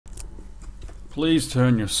Please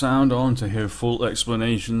turn your sound on to hear full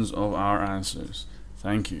explanations of our answers.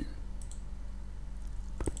 Thank you.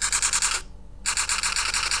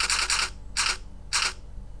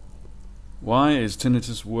 Why is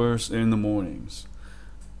tinnitus worse in the mornings?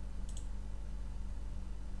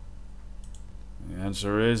 The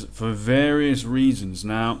answer is for various reasons.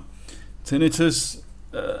 Now, tinnitus,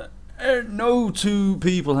 no two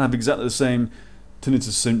people have exactly the same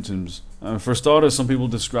tinnitus symptoms. For starters, most people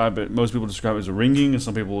describe it as a ringing, and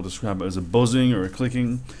some people will describe it as a buzzing or a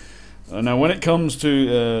clicking. Now, when it comes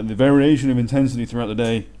to the variation of intensity throughout the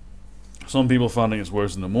day, some people finding it's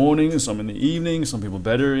worse in the morning, some in the evening, some people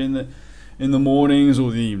better in the mornings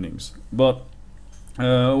or the evenings. But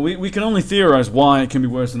we can only theorize why it can be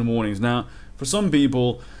worse in the mornings. Now, for some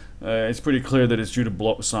people, it's pretty clear that it's due to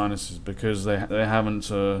blocked sinuses because they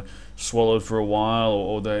haven't swallowed for a while,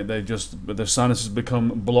 or their sinuses become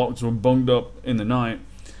blocked or bunged up in the night.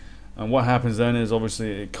 And what happens then is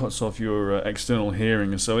obviously it cuts off your external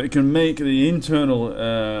hearing, and so it can make the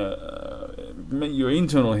your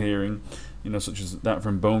internal hearing, such as that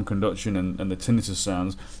from bone conduction and the tinnitus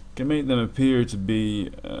sounds, can make them appear to be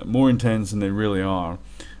more intense than they really are.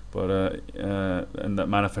 But and that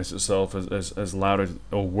manifests itself as louder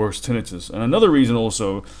or worse tinnitus. And another reason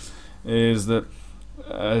also is that,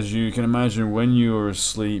 as you can imagine, when you are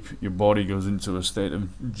asleep, your body goes into a state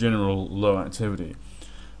of general low activity.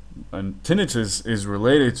 And tinnitus is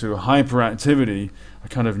related to hyperactivity, a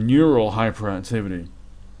kind of neural hyperactivity.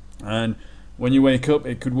 And when you wake up,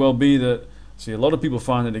 it could well be that, a lot of people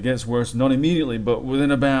find that it gets worse not immediately, but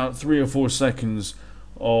within about 3 or 4 seconds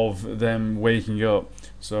of them waking up.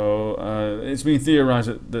 So it's been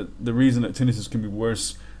theorized that the reason that tinnitus can be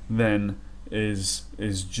worse then is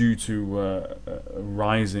due to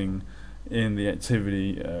rising in the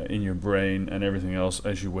activity in your brain and everything else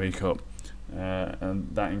as you wake up. And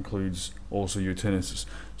that includes also your tinnitus.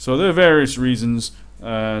 So there are various reasons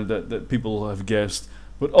that people have guessed,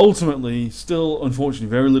 but ultimately, still, unfortunately,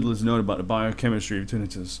 very little is known about the biochemistry of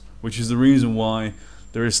tinnitus, which is the reason why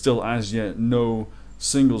there is still as yet no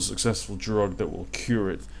single successful drug that will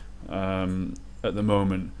cure it. At the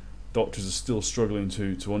moment, doctors are still struggling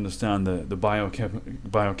to understand the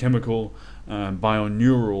biochemical,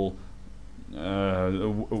 bioneural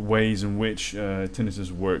ways in which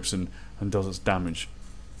tinnitus works and does its damage.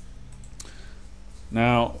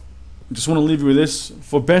 Now, I just want to leave you with this.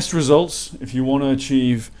 For best results, if you want to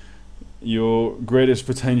achieve your greatest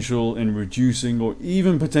potential in reducing or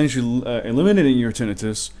even potentially eliminating your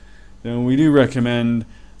tinnitus, then we do recommend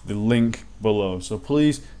the link below. So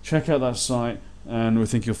please check out that site, and we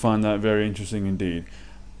think you'll find that very interesting indeed.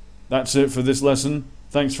 That's it for this lesson.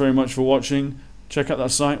 Thanks very much for watching. Check out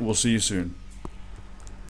that site. We'll see you soon.